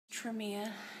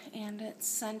Tremia, and it's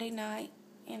Sunday night,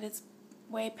 and it's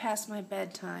way past my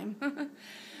bedtime.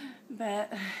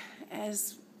 But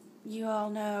as you all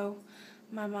know,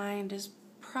 my mind is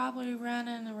probably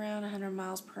running around 100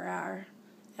 miles per hour,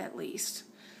 at least.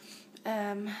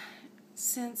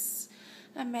 Since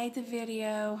I made the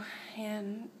video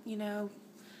and,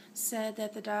 said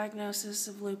that the diagnosis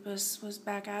of lupus was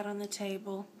back out on the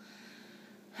table,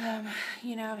 I've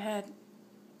had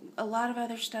a lot of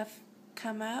other stuff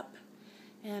come up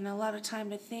and a lot of time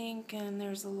to think, and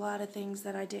there's a lot of things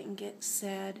that I didn't get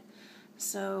said,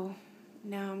 so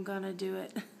now I'm gonna do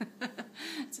it.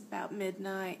 It's about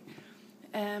midnight.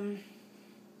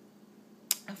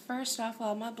 First off,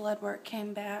 all my blood work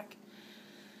came back,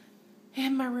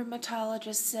 and my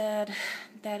rheumatologist said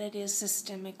that it is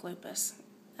systemic lupus.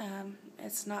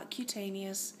 It's not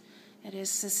cutaneous, it is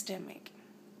systemic.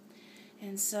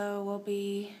 And so we'll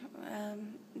be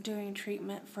doing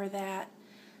treatment for that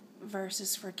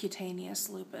versus for cutaneous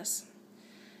lupus.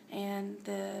 And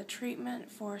the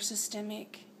treatment for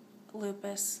systemic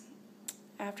lupus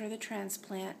after the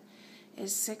transplant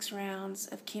is 6 rounds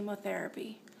of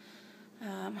chemotherapy,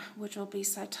 which will be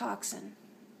Cytoxan.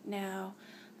 Now,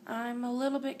 I'm a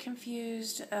little bit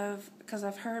confused because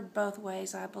I've heard both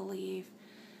ways, I believe,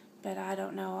 but I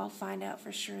don't know. I'll find out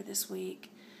for sure this week.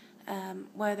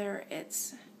 Whether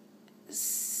it's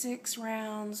 6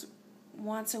 rounds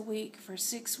once a week for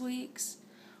 6 weeks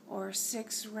or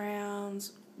 6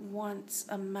 rounds once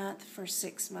a month for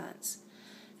 6 months.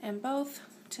 And both,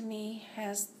 to me,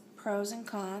 has pros and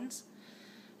cons.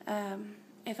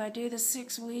 If I do the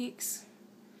 6 weeks,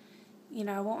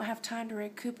 I won't have time to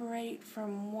recuperate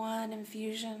from one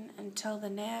infusion until the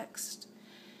next.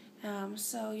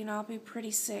 So, I'll be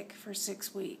pretty sick for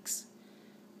 6 weeks.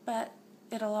 But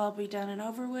it'll all be done and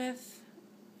over with,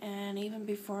 and even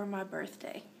before my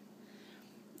birthday.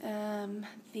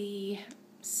 The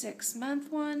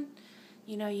 6-month one,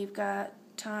 you've got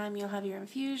time, you'll have your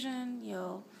infusion,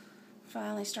 you'll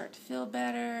finally start to feel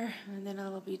better, and then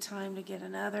it'll be time to get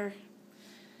another.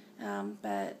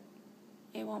 But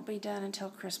it won't be done until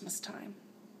Christmas time.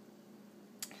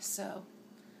 So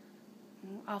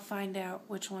I'll find out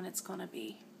which one it's going to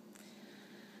be.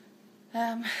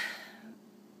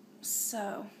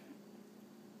 So,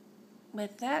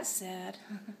 with that said,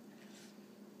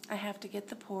 I have to get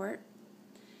the port,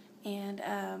 and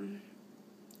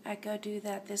I go do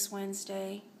that this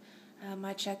Wednesday.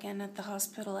 I check in at the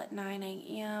hospital at 9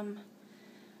 a.m.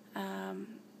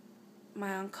 My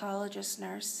oncologist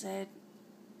nurse said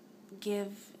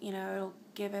it'll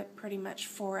give it pretty much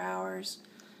 4 hours,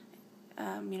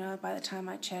 by the time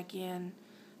I check in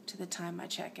to the time I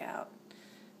check out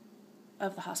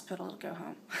of the hospital to go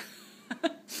home.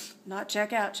 Not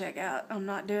check out. I'm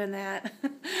not doing that.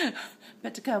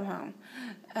 But to come home.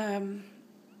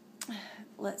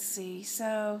 Let's see.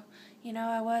 So,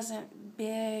 I wasn't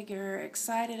big or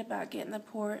excited about getting the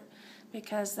port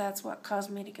because that's what caused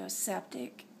me to go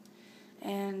septic.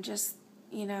 And just,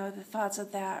 the thoughts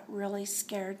of that really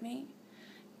scared me.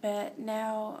 But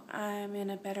now I'm in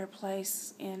a better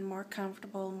place and more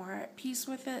comfortable, more at peace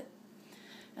with it.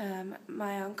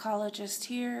 My oncologist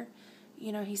here,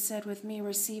 he said with me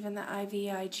receiving the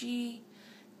IVIG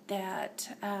that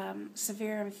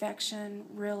severe infection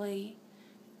really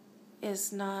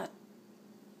is not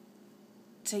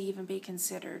to even be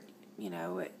considered.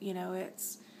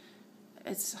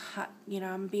 It's hot,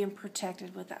 I'm being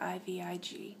protected with the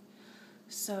IVIG.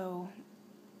 So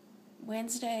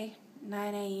Wednesday,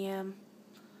 9 a.m.,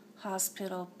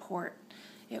 hospital port.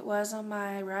 It was on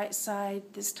my right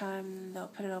side. This time they'll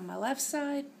put it on my left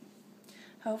side.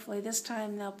 Hopefully this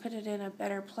time they'll put it in a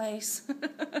better place.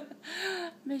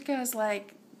 Because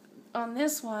on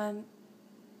this one,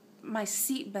 my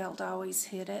seatbelt always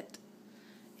hit it.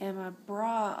 And my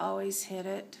bra always hit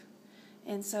it.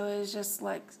 And so it was just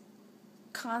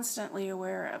constantly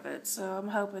aware of it. So I'm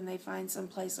hoping they find some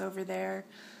place over there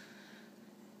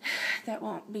that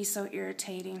won't be so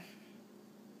irritating.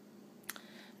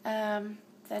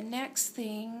 The next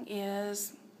thing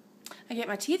is I get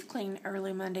my teeth cleaned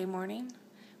early Monday morning,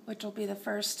 which will be the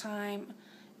first time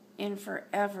in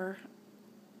forever,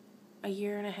 a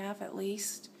year and a half at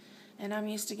least. And I'm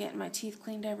used to getting my teeth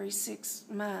cleaned every 6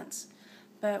 months.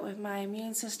 But with my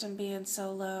immune system being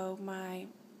so low, my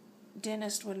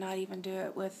dentist would not even do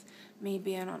it with me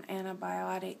being on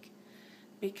antibiotic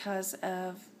because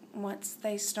of once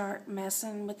they start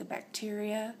messing with the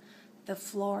bacteria,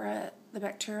 the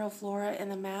bacterial flora in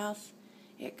the mouth,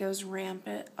 it goes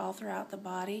rampant all throughout the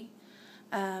body.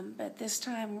 But this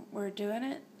time we're doing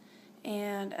it,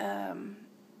 and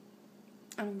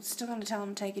I'm still going to tell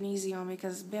them to take it easy on me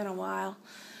because it's been a while.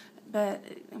 But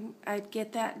I'd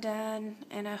get that done,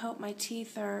 and I hope my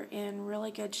teeth are in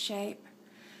really good shape,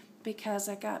 because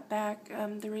I got back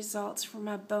the results from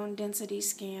my bone density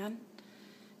scan,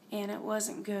 and it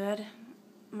wasn't good.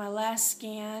 My last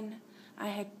scan, I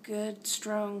had good,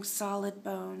 strong, solid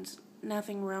bones,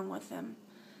 nothing wrong with them.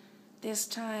 This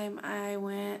time I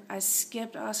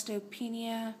skipped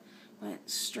osteopenia, went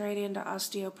straight into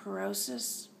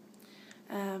osteoporosis.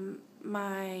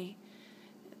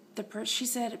 She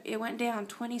said it went down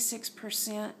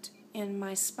 26% in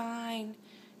my spine,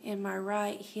 in my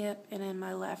right hip, and in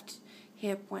my left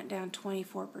hip went down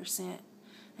 24%.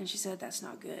 And she said that's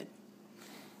not good.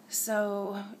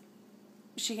 So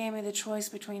she gave me the choice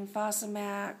between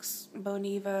Fosamax,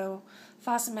 Bonivo.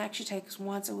 Fosamax she takes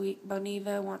once a week,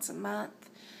 Bonivo once a month.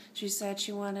 She said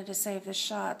she wanted to save the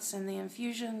shots and the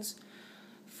infusions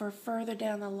for further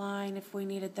down the line if we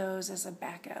needed those as a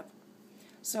backup.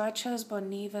 So I chose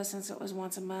Boniva since it was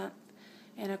once a month,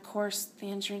 and of course the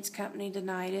insurance company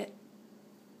denied it.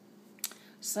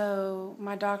 So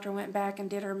my doctor went back and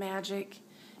did her magic,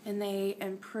 and they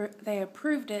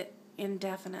approved it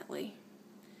indefinitely.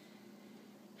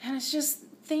 And it's just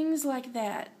things like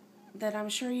that I'm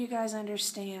sure you guys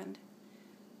understand.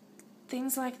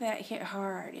 Things like that hit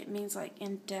hard. It means like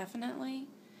indefinitely.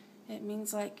 It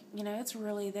means like, it's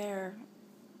really there.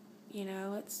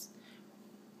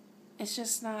 It's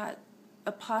just not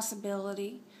a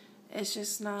possibility. It's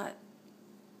just not,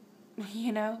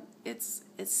 it's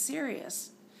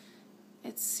serious.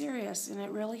 It's serious, and it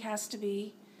really has to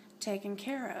be taken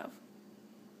care of.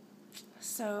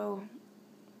 So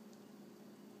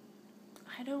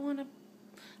I don't want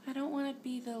to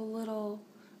be the little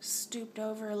stooped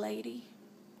over lady,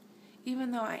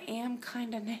 even though I am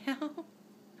kind of now.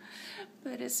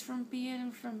 But it's from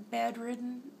being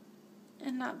bedridden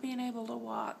and not being able to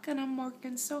walk, and I'm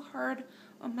working so hard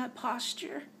on my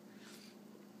posture.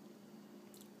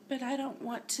 But I don't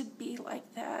want to be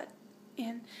like that.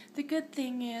 And the good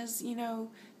thing is,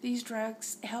 these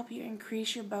drugs help you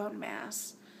increase your bone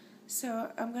mass.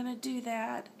 So I'm going to do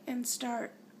that and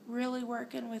start really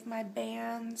working with my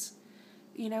bands.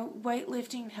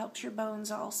 Weightlifting helps your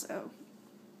bones also.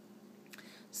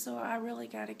 So I really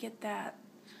got to get that.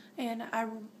 And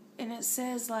it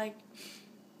says, like,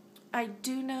 I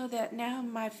do know that now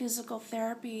my physical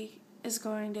therapy is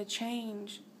going to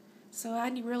change. So I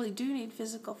really do need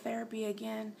physical therapy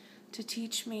again to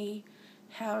teach me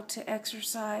how to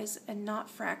exercise and not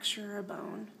fracture a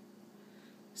bone.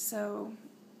 So,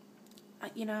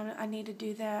 I need to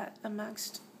do that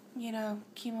amongst,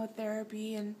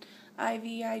 chemotherapy and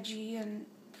IVIG and,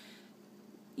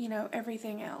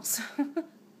 everything else.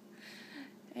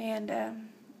 And,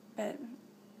 but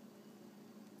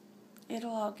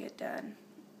it'll all get done.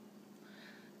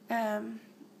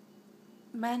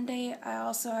 Monday,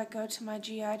 I go to my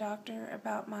GI doctor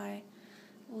about my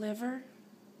liver,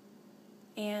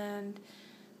 and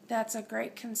that's a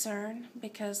great concern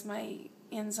because my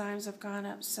enzymes have gone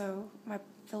up, so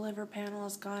the liver panel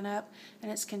has gone up,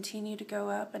 and it's continued to go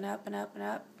up and up and up and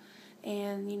up.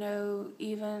 And,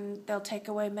 even they'll take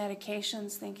away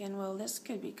medications thinking, well, this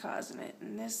could be causing it,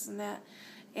 and this and that,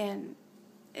 and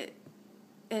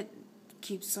it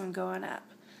keeps on going up.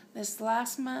 This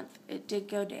last month, it did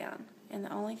go down, and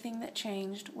the only thing that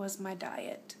changed was my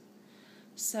diet.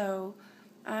 So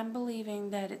I'm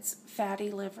believing that it's fatty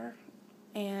liver,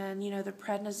 and, the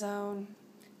prednisone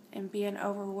and being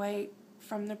overweight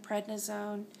from the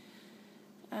prednisone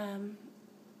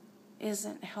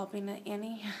isn't helping it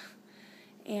any.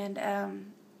 And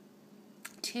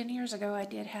 10 years ago, I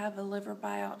did have a liver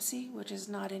biopsy, which is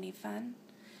not any fun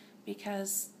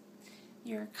because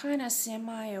you're kind of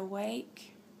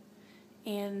semi-awake,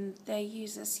 and they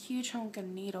use this huge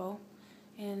honking needle,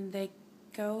 and they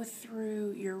go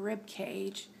through your rib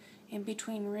cage in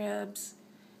between ribs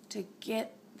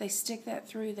they stick that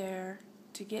through there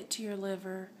to get to your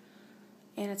liver,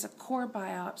 and it's a core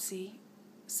biopsy.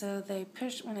 So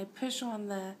when they push on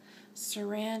the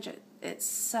syringe, it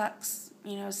sucks,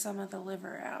 some of the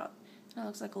liver out. It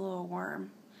looks like a little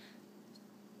worm.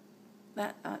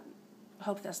 I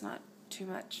hope that's not too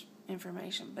much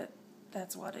information, but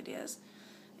that's what it is.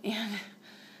 And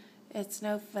it's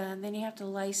no fun. Then you have to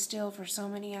lay still for so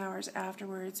many hours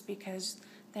afterwards because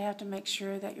they have to make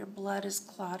sure that your blood is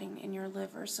clotting in your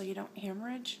liver so you don't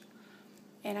hemorrhage.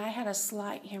 And I had a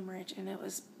slight hemorrhage, and it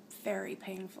was very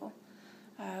painful.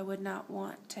 I would not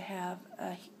want to have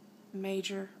a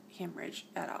major hemorrhage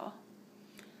at all.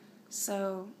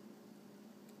 So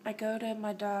I go to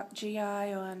my GI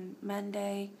on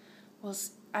Monday.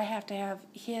 I have to have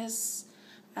his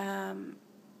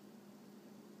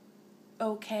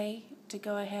okay to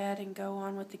go ahead and go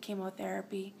on with the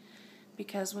chemotherapy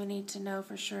because we need to know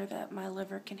for sure that my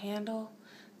liver can handle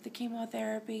the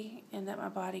chemotherapy and that my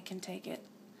body can take it.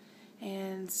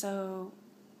 And so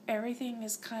everything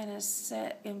is kind of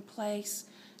set in place,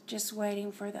 just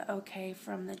waiting for the okay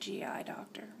from the GI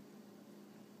doctor.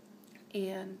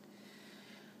 And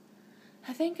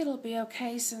I think it'll be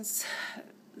okay since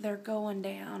they're going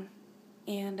down.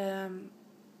 And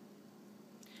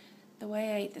the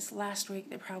way I ate this last week,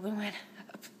 they probably went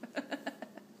up.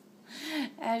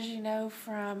 As you know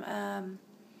from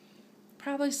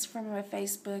probably from my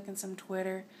Facebook and some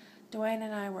Twitter, Dwayne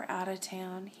and I were out of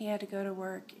town. He had to go to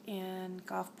work in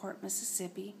Gulfport,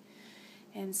 Mississippi.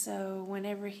 And so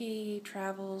whenever he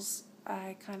travels,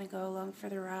 I kind of go along for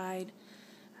the ride.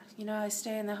 You know, I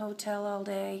stay in the hotel all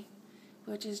day,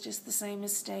 which is just the same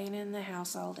as staying in the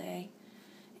house all day.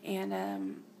 And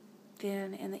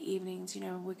then in the evenings, you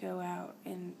know, we go out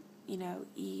and, you know,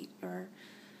 eat. Or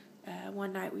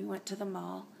one night we went to the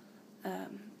mall.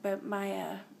 But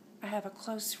I have a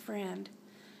close friend,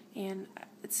 and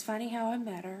it's funny how I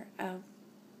met her. A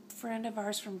friend of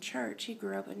ours from church, he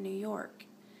grew up in New York.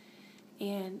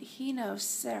 And he knows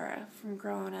Sarah from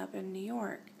growing up in New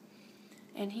York.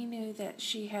 And he knew that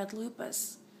she had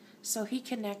lupus. So he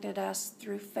connected us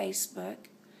through Facebook.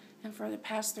 And for the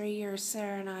past 3 years,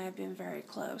 Sarah and I have been very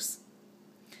close.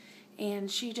 And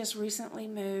she just recently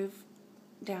moved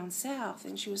down south,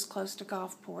 and she was close to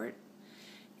Gulfport.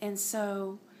 And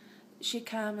so she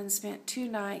come and spent 2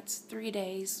 nights, 3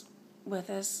 days with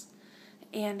us.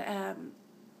 And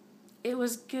it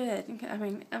was good. I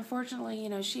mean, unfortunately, you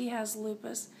know, she has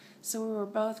lupus, so we were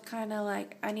both kind of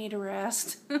like, I need a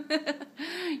rest.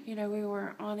 You know, we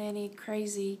weren't on any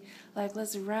crazy, like,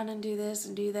 let's run and do this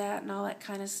and do that and all that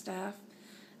kind of stuff.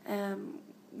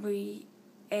 We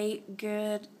ate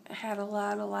good, had a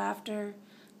lot of laughter,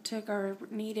 took our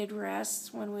needed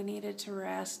rests when we needed to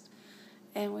rest,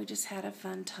 and we just had a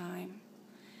fun time.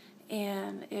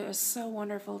 And it was so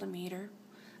wonderful to meet her.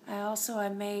 I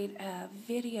made a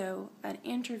video, an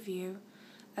interview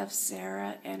of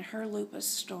Sarah and her lupus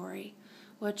story,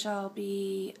 which I'll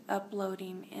be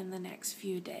uploading in the next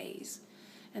few days.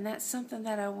 And that's something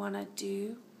that I want to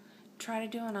do, try to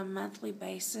do on a monthly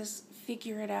basis,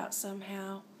 figure it out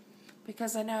somehow,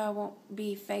 because I know I won't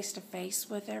be face-to-face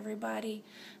with everybody,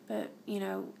 but, you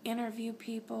know, interview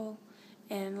people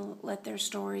and let their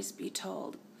stories be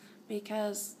told,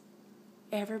 because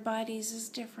everybody's is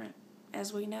different,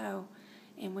 as we know,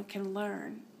 and we can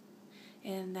learn.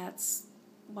 And that's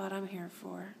what I'm here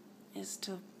for, is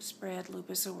to spread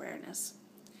lupus awareness.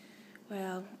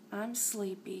 Well, I'm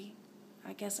sleepy.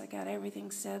 I guess I got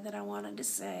everything said that I wanted to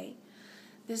say.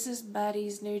 This is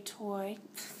Buddy's new toy.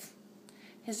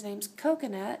 His name's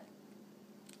Coconut,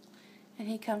 and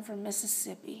he come from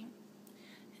Mississippi.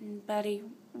 And Buddy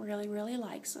really, really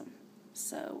likes him.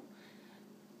 So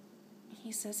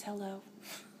he says hello.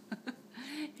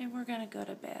 And we're going to go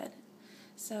to bed.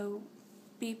 So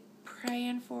be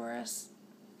praying for us,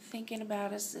 thinking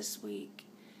about us this week.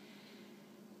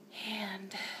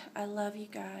 And I love you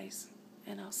guys,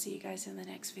 and I'll see you guys in the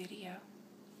next video.